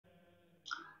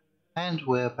And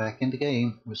we're back in the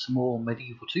game with some more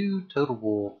Medieval 2 Total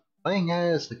War, playing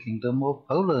as the Kingdom of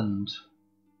Poland.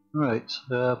 Right,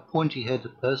 the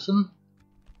pointy-headed person,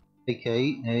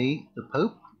 aka the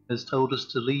Pope, has told us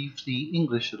to leave the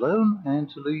English alone and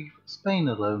to leave Spain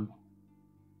alone,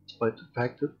 despite the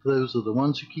fact that those are the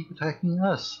ones who keep attacking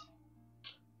us.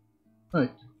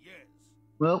 Right,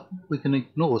 well, we can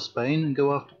ignore Spain and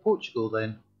go after Portugal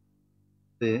then.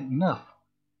 Fair enough.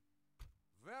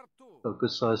 Got a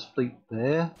good sized fleet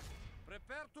there.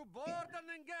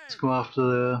 Let's go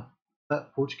after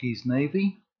that Portuguese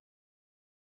navy.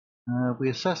 We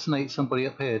assassinate somebody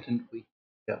up here, didn't we?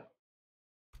 Yep.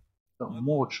 Got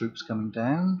more troops coming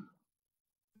down,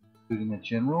 including a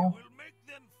general.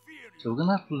 So we're going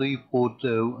to have to leave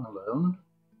Bordeaux alone.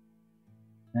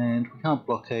 And we can't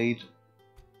blockade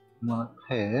one up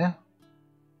here.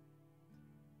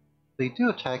 If they do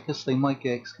attack us, they might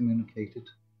get excommunicated.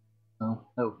 So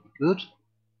that would be good.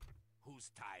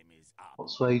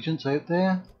 Lots of agents out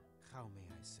there. How may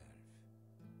I serve?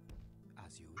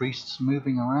 As you Priests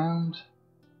moving around.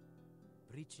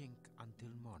 preaching until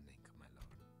morning, my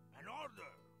lord. An order.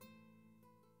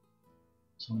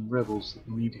 Some rebels that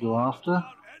we need to go after.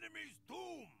 Our enemy's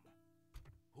doom.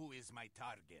 Who is my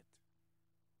target?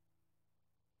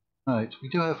 Right, we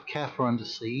do have Kaffa under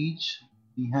siege.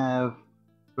 We have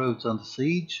Rhodes under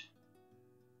siege.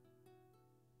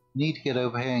 We need to get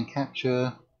over here and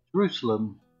capture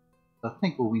Jerusalem. I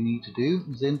think all we need to do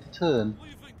is end the turn.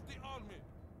 Leaving the army.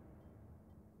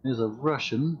 There's a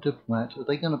Russian diplomat. Are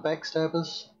they going to backstab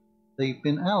us? They've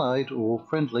been allied or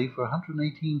friendly for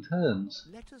 118 turns.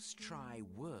 Let us try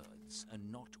words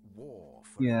and not war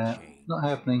for Yeah, a change. not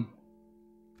happening.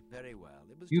 Very well.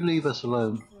 It was You just leave a us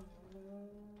alone.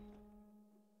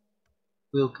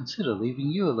 We'll consider leaving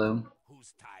you alone.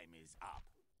 Whose time is up?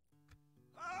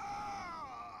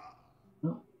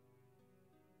 Oh,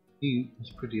 he is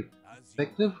pretty As you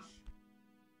effective. wish.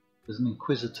 There's an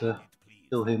Inquisitor. Please,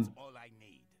 Kill him. that's all I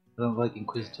need. I don't like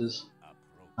Inquisitors. Approach.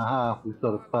 Aha, we've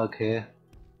got a bug here.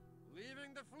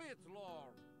 Leaving the fleet,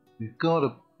 Lord. We've got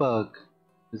a bug.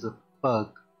 There's a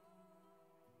bug.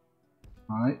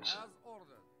 Right. As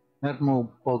ordered.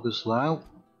 Admiral Boguslav.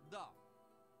 Da.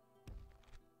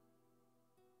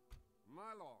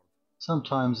 My lord.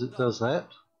 Sometimes it does that.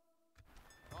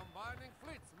 Combining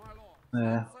fleets, my lord.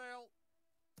 There. Set sail.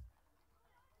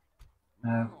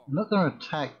 I'm not going to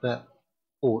attack that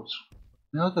port.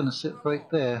 They're going to sit right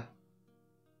there.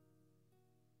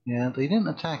 Yeah, they didn't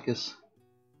attack us,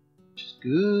 which is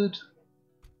good.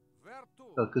 Where to?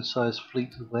 Got a good sized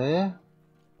fleet there.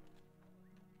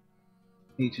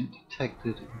 Agent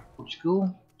detected in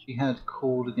Portugal. She had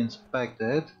called against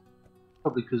Baghdad,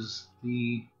 probably because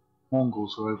the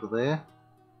Mongols are over there.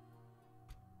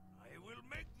 I will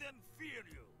make them fear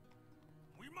you.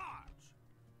 We march.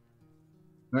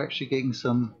 We're actually getting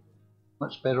some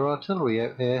much better artillery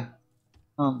out here,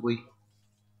 aren't we?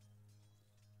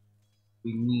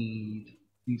 We need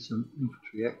some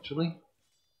infantry actually.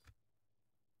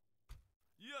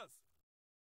 Yes.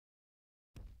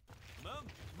 Men,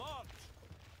 march.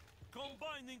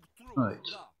 Combining troops. Right.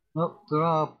 Da. Well, there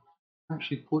are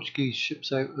actually Portuguese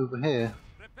ships out over here.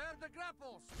 Prepare the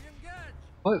grapples. We engage.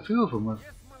 Quite a few of them,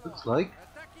 Yes, my lord. looks like.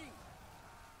 Attacking.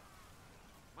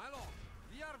 My lord,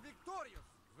 we are victorious.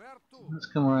 Where to? Let's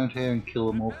come around here and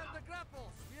kill them all. Prepare the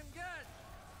grapples. We engage.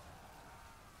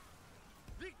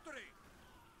 Victory.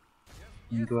 Yes,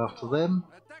 And go my after lord. them.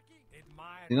 Attacking.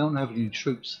 They don't have any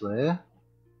troops there.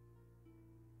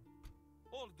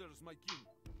 Orders, my king.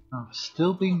 I'm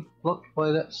still being blocked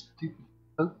by that stupid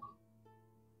Pope.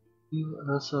 Leave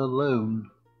us alone.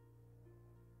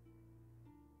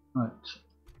 Right.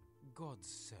 God's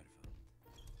servant.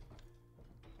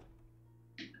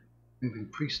 Moving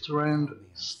priests around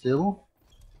still.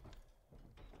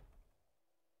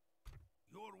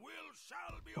 Your will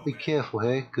shall be Be obeyed. careful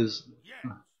here, because Yes.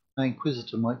 the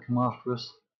Inquisitor might come after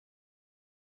us.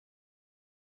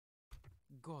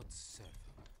 God's servant.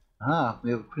 Ah,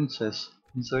 we have a princess.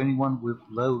 Is there anyone with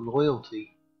low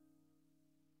loyalty?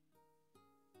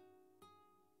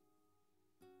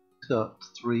 He's got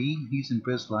 3. He's in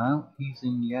Breslau. He's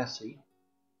in Yassy.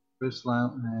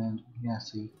 Breslau and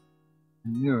Yassy.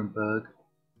 And Nuremberg.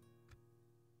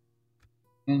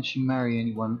 Can she marry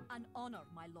anyone? An honor,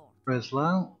 my lord.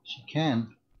 Breslau? She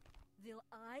can. Will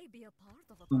I be a part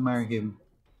of a We'll marry proposition? him.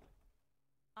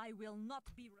 I will not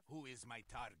be. Who is my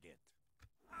target?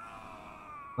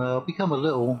 They'll become a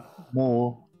little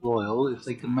more loyal if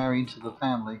they can marry into the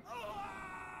family.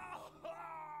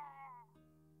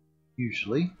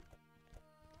 Usually.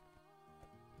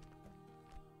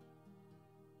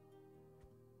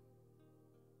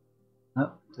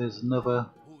 Oh, there's another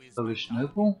Who is is Polish my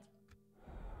target. noble.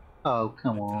 Oh,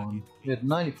 come on. We had a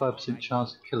 95%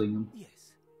 chance of killing him.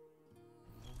 Yes.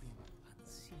 Moving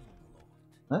unseen, Lord.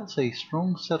 That's a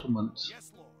strong settlement,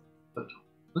 Yes, Lord. but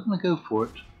we're going to go for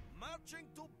it. Marching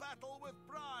to battle with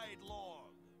pride,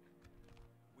 Lord.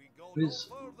 We go Is-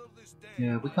 no further this day.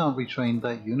 Yeah, we can't retrain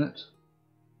that unit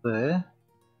there.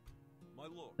 My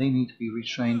lord. They need to be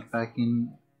retrained back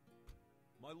in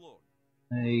My lord.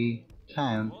 a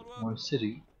town or a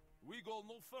city. We go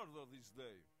no further this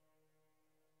day.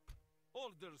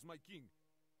 Orders, my king.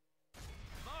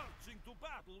 Marching to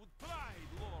battle with pride,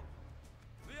 Lord.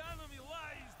 The enemy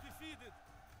lies defeated.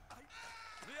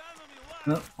 The enemy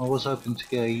lies. No, I was hoping to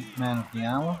get a man of the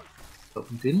hour, but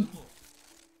we didn't.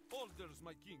 Orders,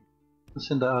 my king. Let's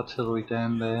send the artillery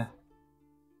down there.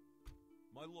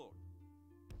 My lord.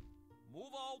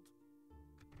 Move out.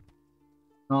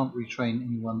 Can't retrain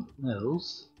anyone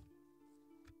else.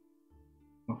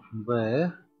 Not from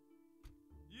there.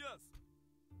 Yes.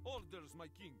 Orders, my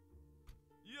king.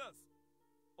 Yes.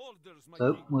 Orders, my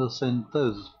So king. we'll send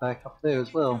those back up there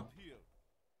as well. Camp here.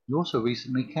 We also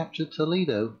recently captured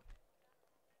Toledo.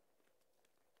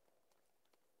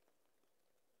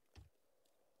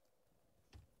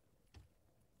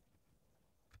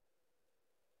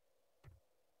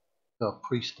 Got a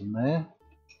priest in there.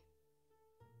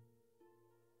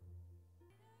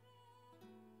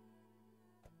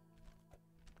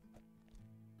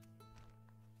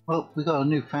 Well, we got a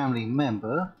new family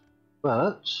member,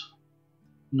 but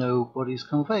nobody's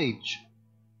come of age.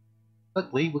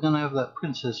 Luckily, we're going to have that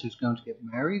princess who's going to get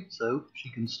married, so she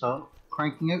can start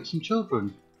cranking out some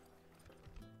children.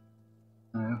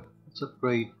 Now, let's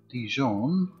upgrade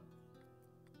Dijon.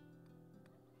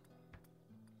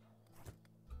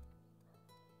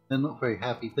 They're not very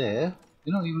happy there.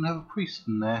 They don't even have a priest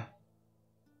in there.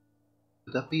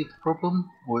 Could that be the problem?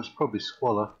 Or it's probably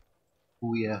Squalor.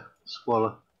 Oh yeah,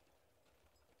 Squalor.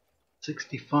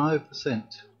 65%.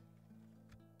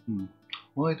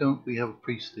 Why don't we have a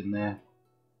priest in there?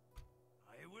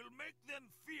 I will make them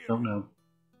fear. Don't know.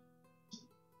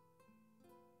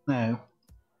 Now,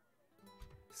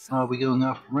 are we going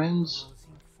after Rennes?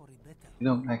 Pausing for a better. We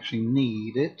don't actually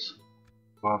need it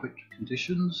for our victory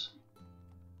conditions.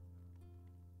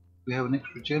 We have an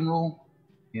extra general?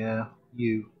 Yeah,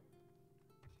 you.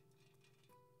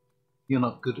 You're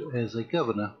not good as a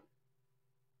governor.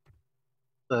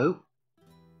 So,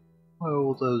 where are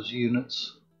all those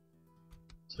units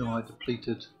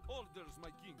semi-depleted? Orders, my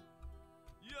king.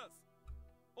 Yes.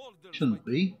 Orders, Shouldn't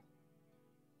my king.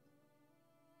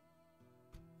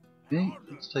 be. Okay,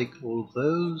 let's take all of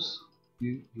those.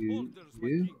 You, Orders, my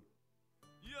you, king.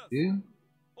 Yes. you.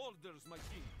 Orders, my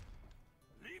king.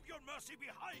 Leave your mercy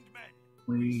behind, men.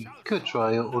 We could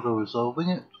try auto-resolving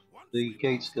it. Once The we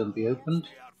gate's pass going to be the walls, opened.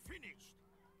 They are finished.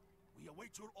 We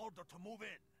await your order to move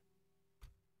in.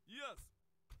 Yes,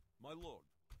 my lord.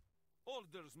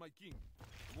 Orders, my king.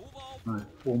 Move out. Right,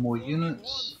 4 more Forming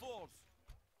units. one force.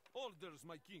 Orders,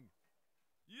 my king.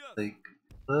 Yes. Take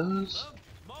those. And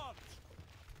march.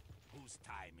 Whose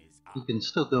time is We up? can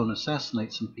still go and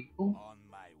assassinate some people. On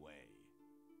my way.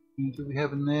 Who do we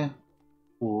have in there?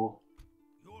 4.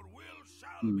 Your will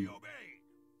shall be obeyed.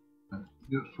 Right,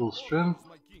 you're at full strength. Orders,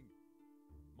 my king.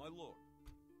 My lord.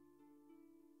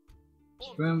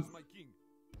 Strength. Orders, my king.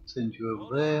 Send you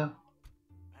over there.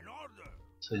 An order.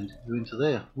 Send you into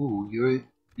there. Ooh, you're an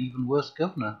even worse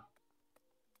governor,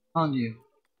 aren't you?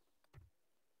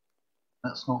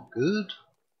 That's not good.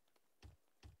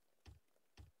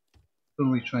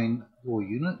 Can retrain all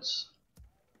units.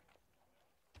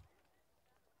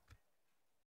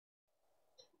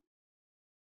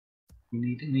 We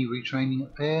need any retraining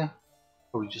up there?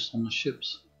 Probably just on the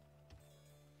ships.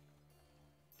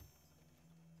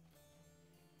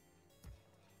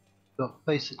 Got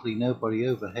basically nobody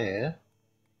over here.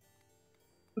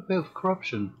 A bit of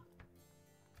corruption.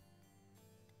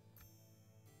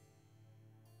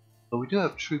 But we do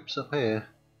have troops up here,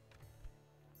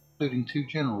 including 2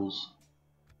 generals,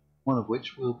 one of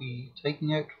which we'll be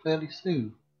taking out fairly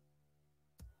soon.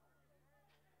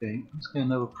 Okay, let's get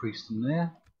another priest in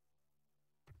there.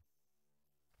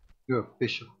 You're a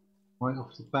bishop right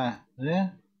off the bat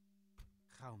there.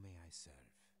 How may I serve?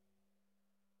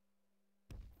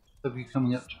 Have you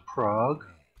coming up to Prague?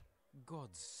 Pray.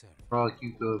 God's servant. Prague,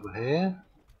 you go over here.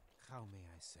 How may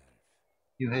I serve?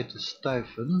 You head to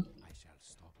Staufen. I shall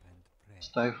stop and pray.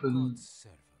 Staufen God's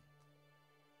servant.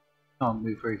 can't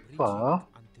move very Retreat far.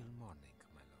 until morning,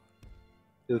 my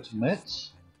lord. Go to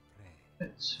Metz. And pray.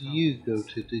 Let's you go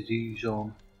to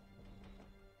Dijon.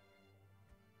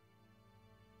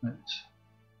 Right.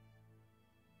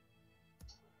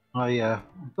 I've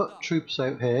got troops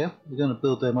out here. We're going to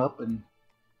build them up and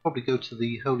probably go to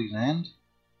the Holy Land.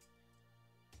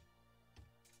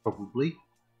 Probably.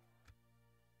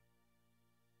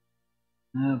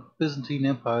 Byzantine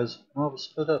Empire's rather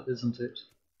split up, isn't it?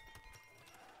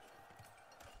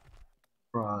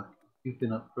 Right, you've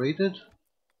been upgraded.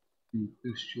 You can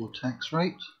boost your tax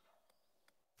rate.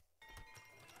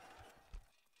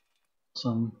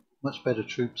 Some much better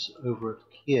troops over at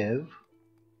Kiev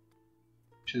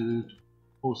should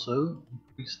also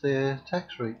increase their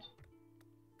tax rate.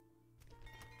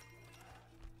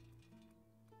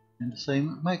 And the same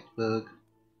at Magdeburg.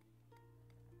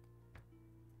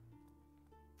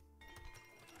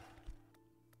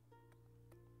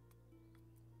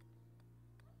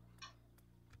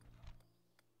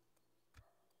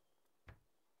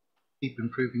 Keep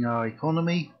improving our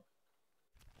economy.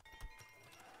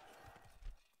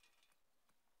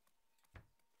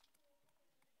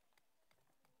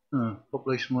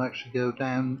 Population will actually go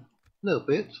down a little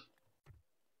bit.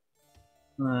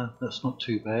 That's not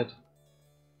too bad.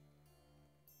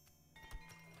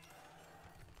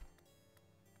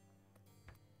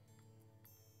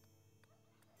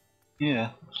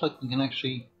 Yeah, looks like we can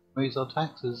actually raise our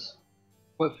taxes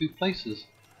quite a few places.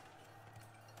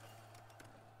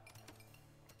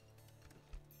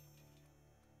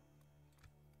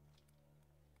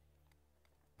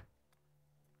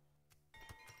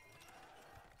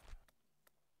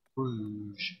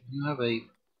 Bruges, you have a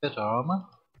better armor.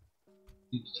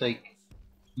 Need to take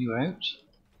you out.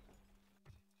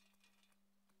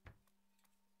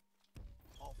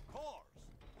 Of course.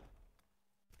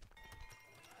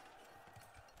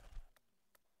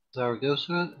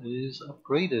 Zaragoza is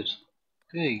upgraded.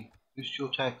 Okay, boost your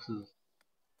taxes.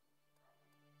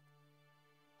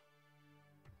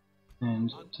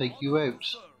 And take you out.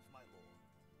 Serve, my lord.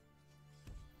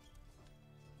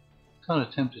 Kind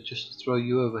of tempted just to throw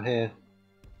you over here.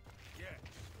 Yes.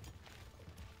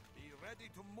 Be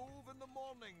ready to move in the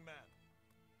morning,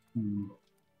 man.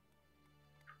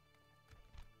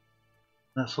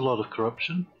 That's a lot of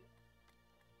corruption.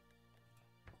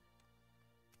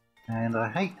 And I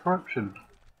hate corruption.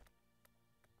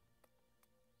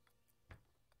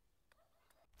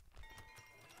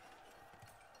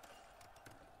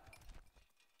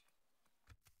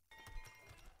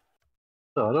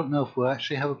 So I don't know if we'll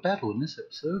actually have a battle in this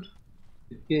episode.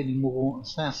 Did we get any more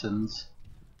assassins?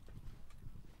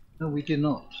 No, we did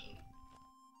not.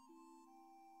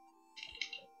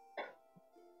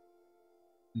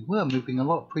 We were moving a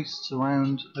lot of priests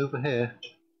around over here.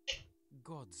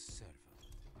 God's servant.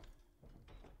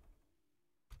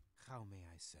 How may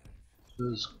I serve?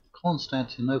 Because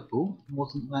Constantinople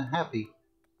wasn't that happy.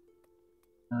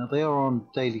 They are on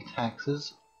daily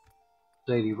taxes,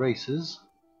 daily races.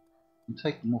 We can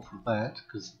take them off of that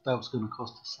because that was going to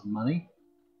cost us some money.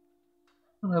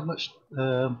 Don't have much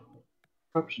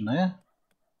corruption there.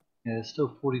 Yeah,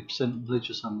 still 40%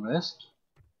 religious unrest.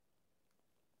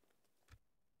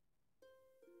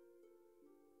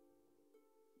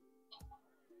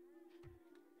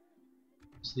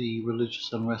 What's the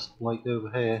religious unrest like over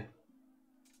here?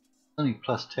 Only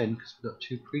plus 10 because we've got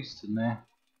 2 priests in there.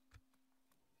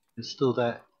 There's still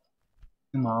that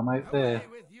imam out there. Away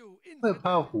with you, Quite a infidel.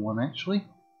 powerful one actually.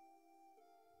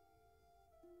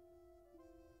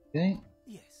 Okay,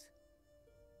 Yes.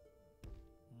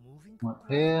 Moving come up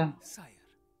here. sire.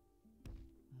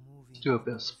 Moving. Let's do a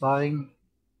bit of spying.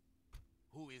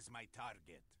 Who is my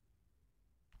target?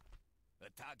 A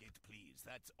target, please.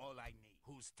 That's all I need.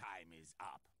 Whose time is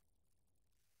up?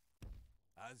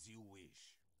 As you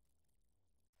wish.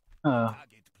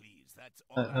 Target, please. That's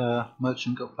all I need.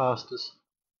 Merchant got past us.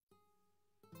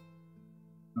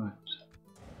 Right.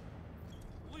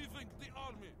 Leaving the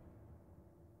army.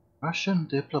 Russian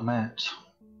diplomat.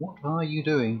 What are you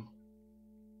doing?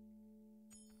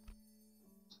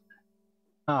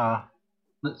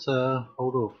 Let's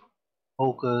hold off.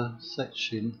 Olga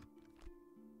Sechin.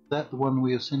 Is that the one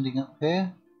we are sending up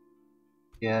here?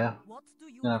 Yeah, What do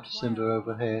you gonna have to send her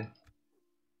require? over here.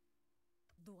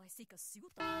 Do I seek a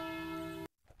suitor?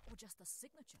 Or just a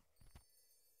signature?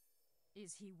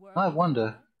 Is he worthy? I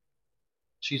wonder.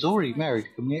 She's already married.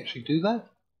 Can we actually do that?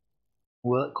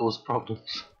 Will that cause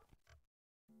problems?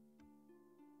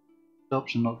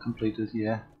 Adoption not completed,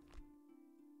 yeah.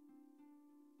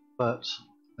 But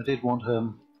I did want her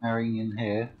marrying in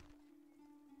here.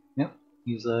 Yep,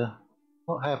 he's a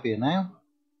lot happier now.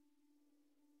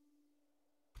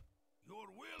 Your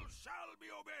will shall be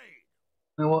obeyed.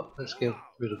 You know what? Let's get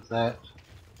rid of that.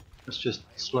 Let's just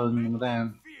slow them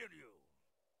down. Fear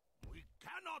you. We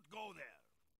cannot go there.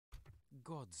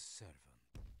 God's servant.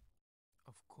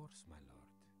 Of course, my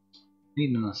lord.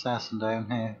 Need an assassin down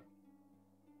here.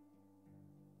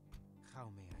 How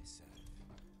may I serve?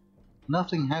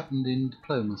 Nothing happened in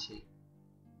diplomacy.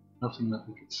 Nothing that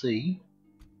we could see.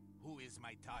 Who is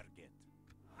my target?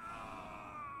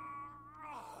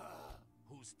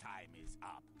 Whose time is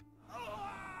up?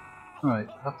 Right,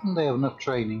 I think they have enough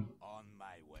training. On my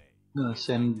way. I'm going Who to is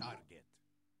my send target?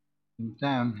 them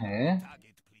down here.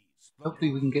 Target, please.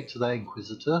 Hopefully we can get to that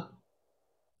Inquisitor.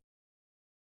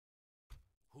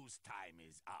 Whose time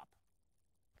is up?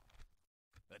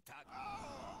 Attack.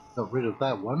 Got rid of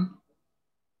that one.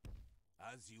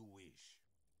 As you wish.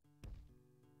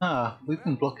 Ah, we've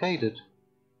been blockaded.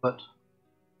 But...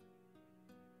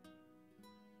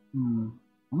 I'm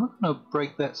not going to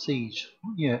break that siege.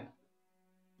 Not yet.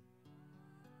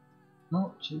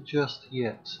 Not just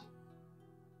yet.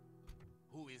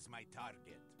 Who is my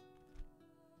target?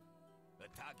 The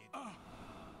target.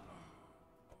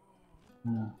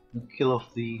 We'll kill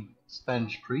off the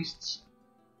Spanish priests.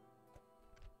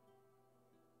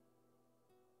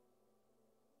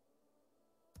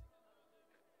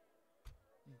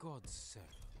 God's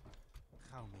servant.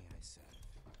 How may I serve?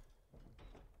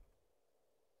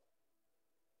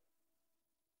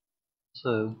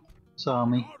 So, this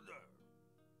army.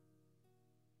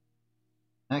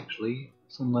 Actually,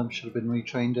 some of them should have been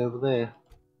retrained over there.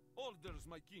 Orders,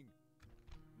 my king.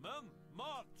 Men,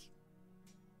 march!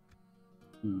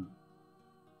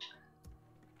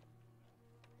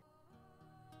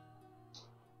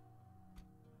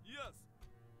 Yes.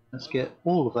 Let's get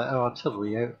all of that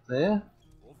artillery out there.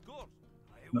 Of course.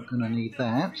 Not going to need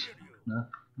that. Gonna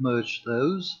merge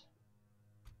those.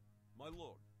 My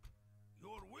lord.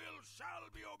 Your will shall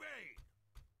be obeyed.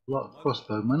 A lot of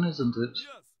crossbowmen, isn't it?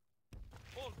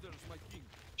 Yes. Orders, my king.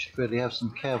 Should really have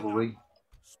some cavalry.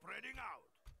 Spreading out.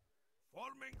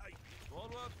 Forming a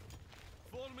forward.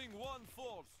 Forming one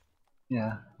force.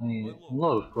 Yeah, I need a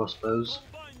lot of crossbows.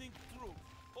 Combining troops.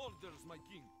 Orders, my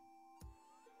king.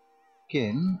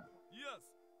 Again, Yes.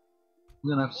 I'm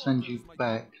going to have to send you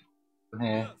back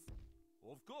here. Yes.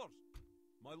 Of course.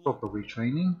 My lord. Proper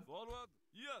retraining. Forward.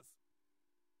 Yes.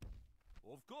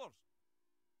 Of course.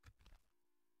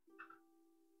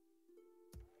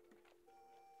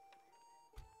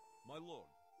 My lord.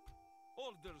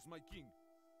 Orders, my king.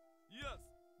 Yes.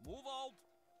 Move out.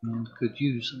 And could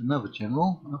use another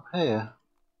general up here.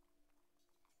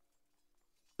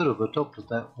 Could have adopted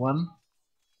that one,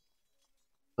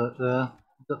 but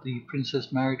got the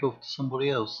princess married off to somebody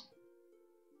else.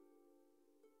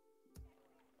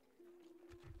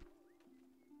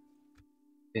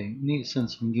 Okay, we need to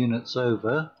send some units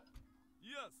over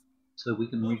Yes. so we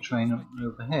can retrain them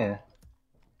over here.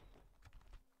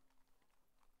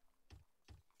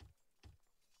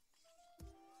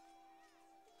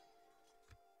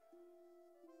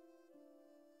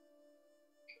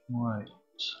 Right,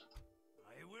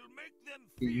 I will make them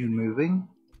get fear you moving.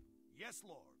 Yes,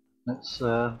 lord. Let's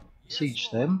Yes, siege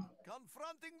lord. them.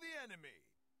 Confronting the enemy.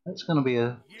 That's going to be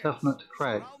a tough nut to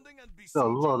crack. Surrounding and Got a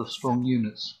besieging lot the of strong settlement.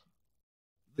 units,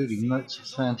 The including Knights siege of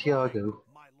is on Santiago. point,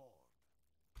 my lord.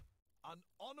 An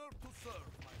honor to serve,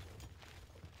 my lord.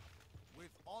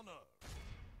 With honor.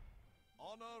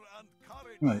 Honor and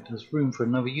courage. Right, there's room for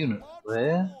another unit March to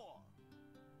there. war.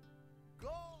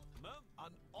 Go, men.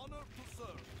 An honor to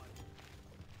serve, my lord.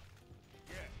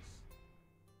 Yes.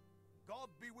 God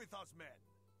be with us, men.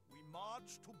 We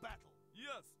march to battle.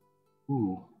 Yes.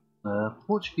 Ooh,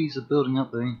 Portuguese are building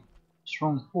up a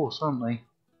strong force, aren't they?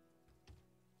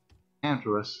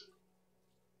 Counter us.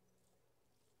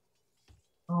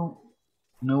 Oh,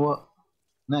 you know what?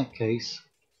 In that case,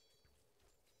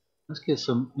 let's get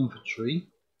some infantry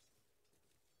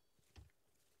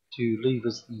to leave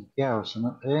us the garrison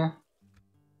up there.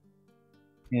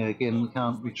 Yeah, again, we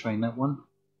can't retrain that one.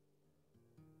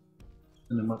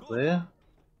 Send them up there.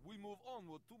 We move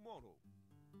onward tomorrow.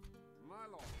 My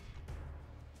lord.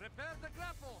 Prepare the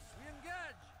grapples. We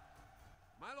engage.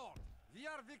 My lord. We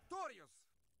are victorious.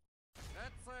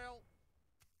 Set sail.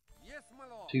 Yes, my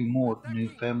lord. Two more new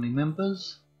Attacking. family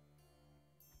members.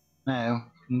 Now,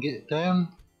 can get it down.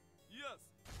 Yes.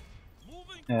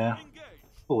 Moving Yeah. to engage.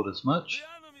 Thought as much.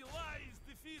 The enemy lies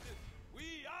defeated.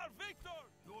 We are victor.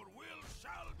 Your will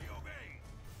shall be obeyed.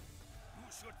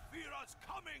 You should fear us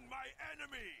coming, my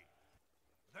enemy.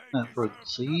 They That broke the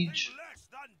deserve siege. nothing less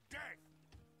than death.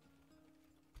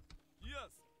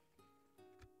 Yes.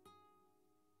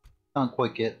 Can't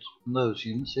quite get those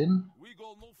units in. We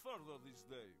go no further this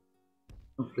day.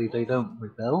 Hopefully they don't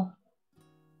rebel.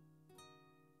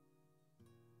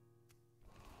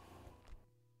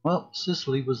 Well,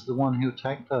 Sicily was the one who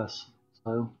attacked us,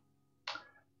 so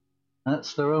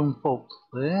that's their own fault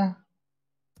there.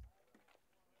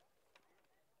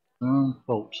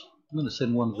 Fault. I'm going to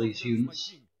send one of these Orders, my units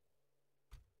king.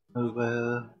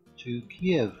 over to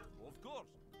Kiev. Of course.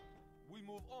 We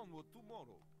move onward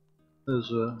tomorrow.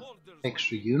 Those are Orders,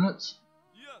 extra my king. units.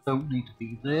 Yes. Don't need to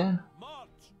be there. March.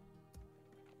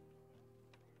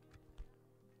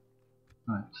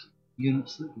 Right.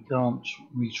 Units that we can't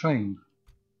retrain.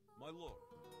 My lord.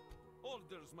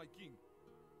 Orders, my king.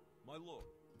 My lord.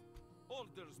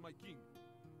 Orders, my king.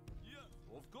 Yes,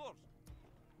 of course.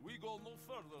 We go no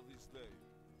further this day.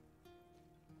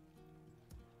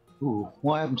 Ooh,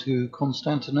 what happened to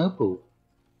Constantinople?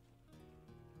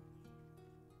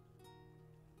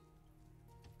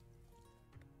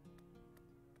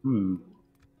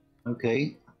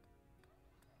 Okay.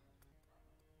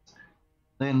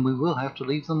 Then we will have to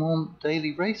leave them on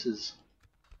daily races.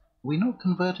 Are we not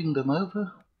converting them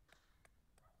over?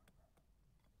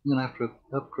 I'm going to have to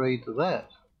upgrade to that.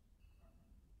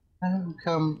 How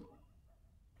come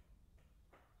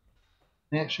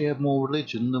they actually have more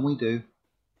religion than we do?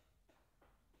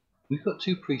 We've got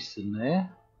 2 priests in there.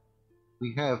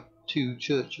 We have 2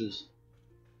 churches.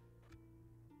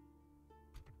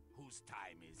 Whose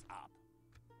time is up?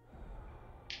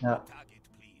 Yeah, Target,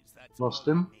 please. That's lost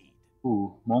all I him. need.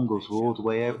 Ooh, Mongols were all the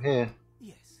way out here.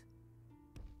 Yes.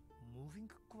 Moving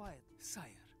quiet, sire.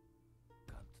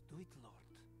 Can't do it, lord.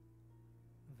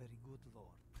 Very good,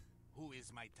 lord. Who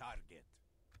is my target?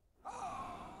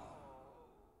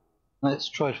 Let's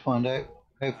try to find out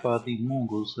how far the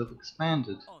Mongols have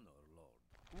expanded. Honor,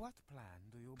 Lord. What plan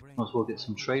do you bring? Might as well get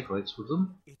some trade rights with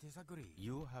them. It is agreed.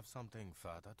 You have something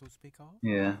further to speak of?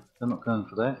 Yeah, they're not going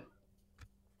for that.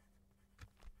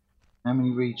 How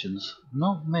many regions?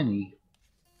 Not many.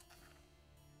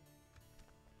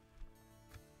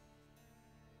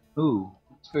 Ooh,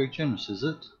 that's very generous, is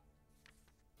it?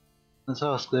 Let's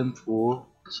ask them for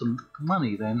some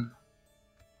money then.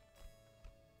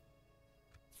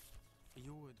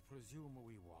 You would presume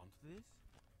we want this?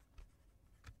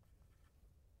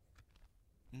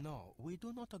 No, we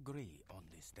do not agree on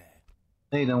this day.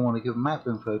 They don't want to give map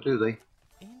info, do they?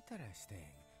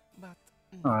 Interesting, but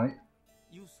no. Alright,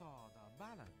 You saw the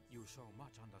balance. You show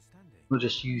much understanding. we'll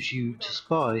just use you to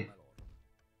spy.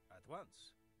 At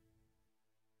once.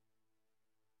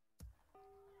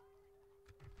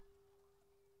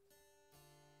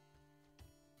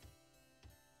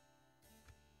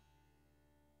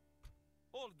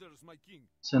 Orders, my king.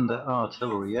 Send that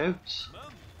artillery out. Men,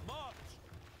 march.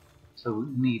 So we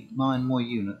need 9 more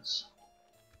units.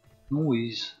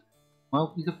 Always.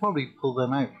 Well, we could probably pull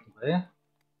them out from there.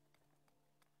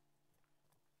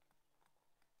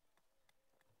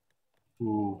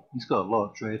 Ooh, he's got a lot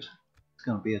of dread. It's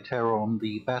going to be a terror on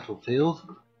the battlefield.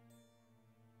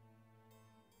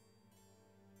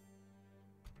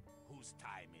 Whose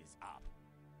time is up?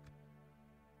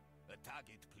 A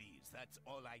target, please. That's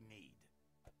all I need.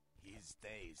 His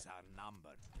days are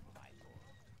numbered, my lord.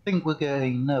 I think we'll get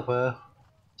another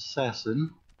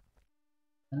assassin.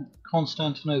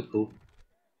 Constantinople.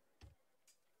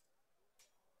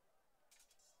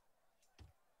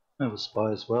 Another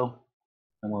spy as well.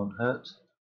 That won't hurt.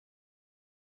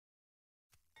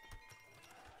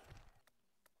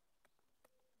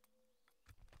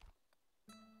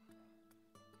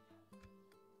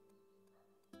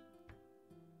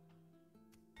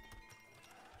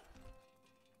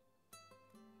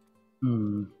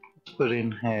 Let's put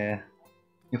in here,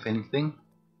 if anything.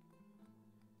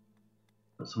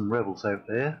 Got some rebels out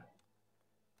there.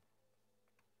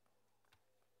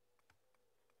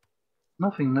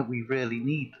 Nothing that we really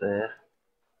need there,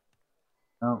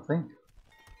 I don't think.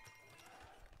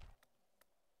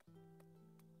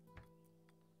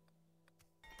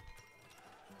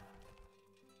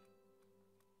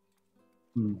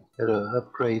 Better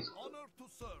upgrade Honor to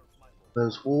serve, my lord.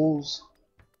 those walls.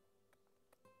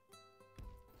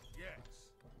 Yes.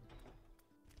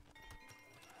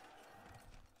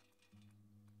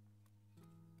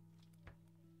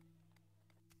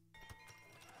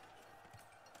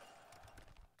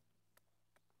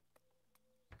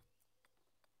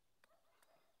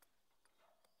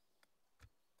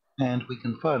 And we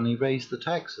can finally raise the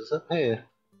taxes up here.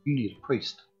 You need a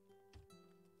priest.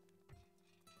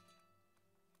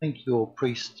 I think your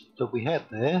priest that we had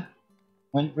there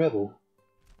went rebel.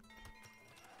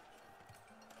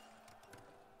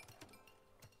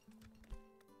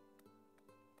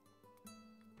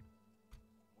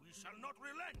 We shall not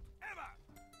relent, ever!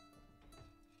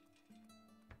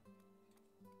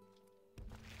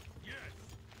 Yes,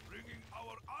 bringing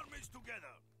our armies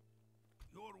together.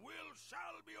 Your will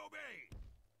shall be obeyed.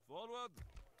 Forward.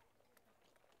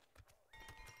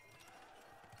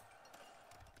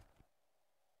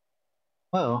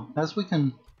 Well, as we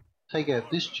can take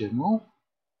out this general,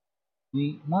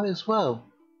 we might as well.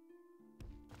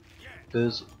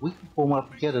 Because we can form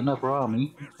up and get another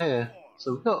army and pair.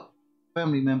 So we've got a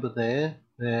family member there,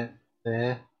 there,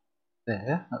 there.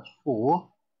 That's 4.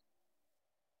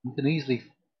 We can easily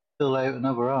fill out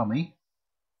another army.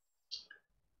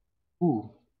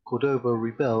 Ooh, Cordoba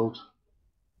rebelled.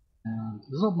 And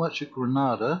there's not much at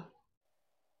Granada.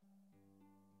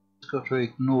 Just got to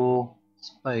ignore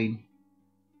Spain.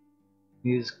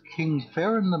 Is King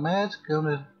Ferran the Mad going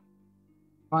to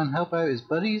try and help out his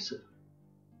buddies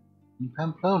in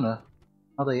Pamplona?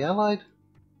 Are they allied?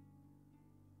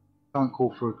 Can't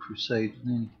call for a crusade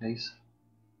in any case.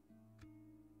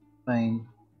 Spain.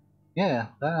 Yeah,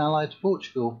 they're allied to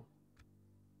Portugal.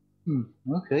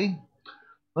 Okay.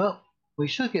 Well, we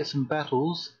should get some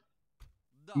battles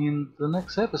in the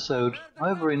next episode.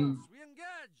 Either in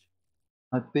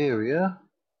Iberia,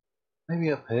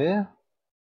 maybe up here.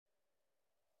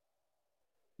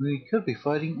 We could be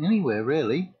fighting anywhere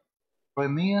really.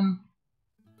 Crimean,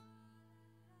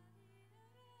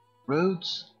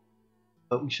 Rhodes,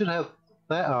 but we should have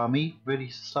that army ready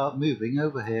to start moving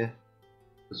over here,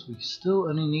 because we still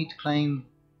only need to claim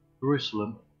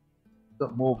Jerusalem. We've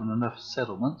got more than enough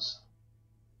settlements.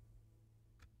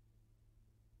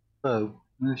 So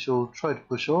we shall try to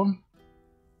push on.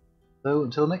 So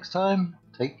until next time,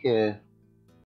 take care.